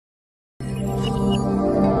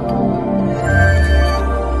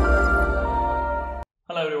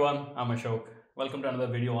everyone, I'm Ashok. Welcome to another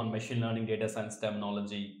video on machine learning data science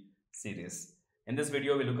terminology series. In this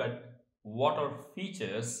video, we look at what are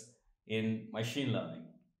features in machine learning.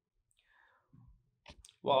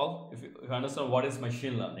 Well, if you understand what is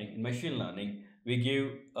machine learning, in machine learning, we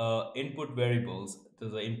give input variables to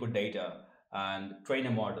the input data and train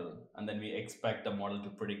a model, and then we expect the model to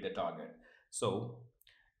predict the target. So,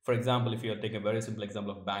 for example, if you take a very simple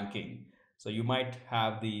example of banking, so you might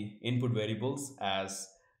have the input variables as,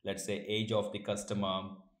 let's say, age of the customer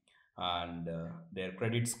and their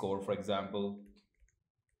credit score, for example,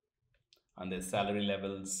 and their salary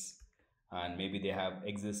levels, and maybe they have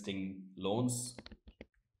existing loans,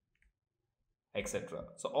 etc.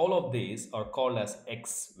 So all of these are called as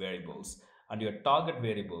X variables, and your target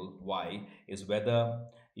variable Y is whether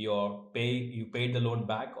you paid the loan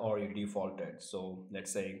back or you defaulted. So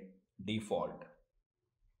let's say default,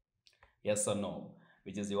 yes or no,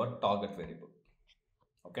 which is your target variable.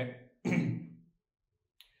 Okay.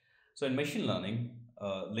 So in machine learning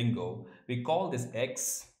lingo, we call this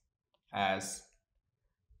X as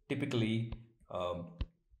typically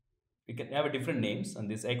we can have a different names, and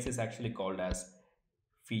this X is actually called as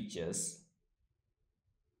features,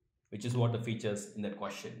 which is what the features in that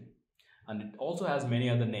question. And it also has many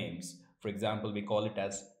other names. For example, we call it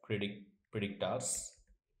as predictors.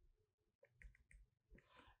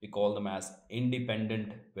 We call them as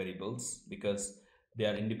independent variables because they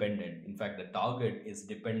are independent. In fact, the target is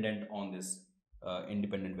dependent on this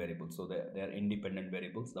independent variable. So they are independent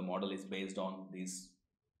variables. The model is based on these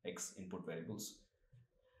X input variables.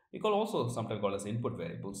 We call also sometimes called as input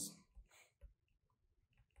variables.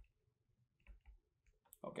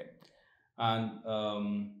 Okay, and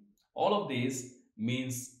all of these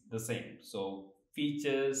means the same. So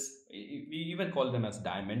features, we even call them as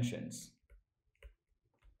dimensions.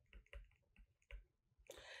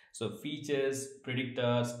 So features,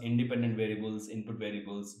 predictors, independent variables, input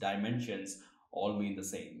variables, dimensions all mean the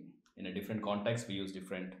same. In a different context, we use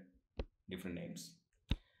different names.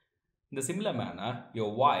 In the similar manner,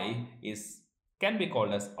 your Y can be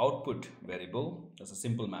called as output variable. That's a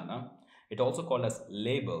simple manner. It also called as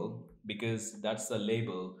label because that's the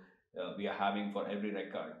label we are having for every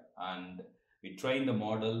record, and we train the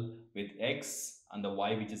model with X and the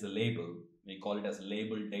Y, which is a label. We call it as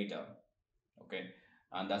labeled data. Okay,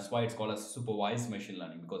 and that's why it's called as supervised machine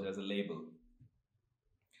learning, because there's a label.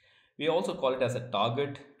 We also call it as a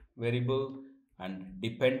target variable and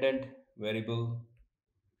dependent variable.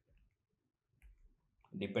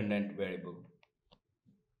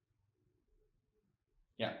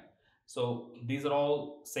 Yeah, so these are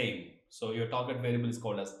all same. So your target variable is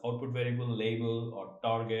called as output variable, label, or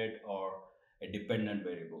target, or a dependent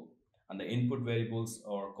variable, and the input variables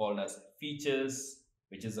are called as features,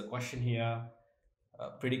 which is the question here,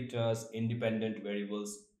 predictors, independent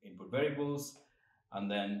variables, input variables,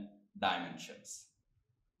 and then dimensions.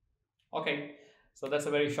 Okay, so that's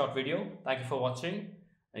a very short video. Thank you for watching.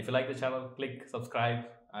 If you like the channel, click subscribe,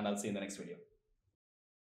 and I'll see you in the next video.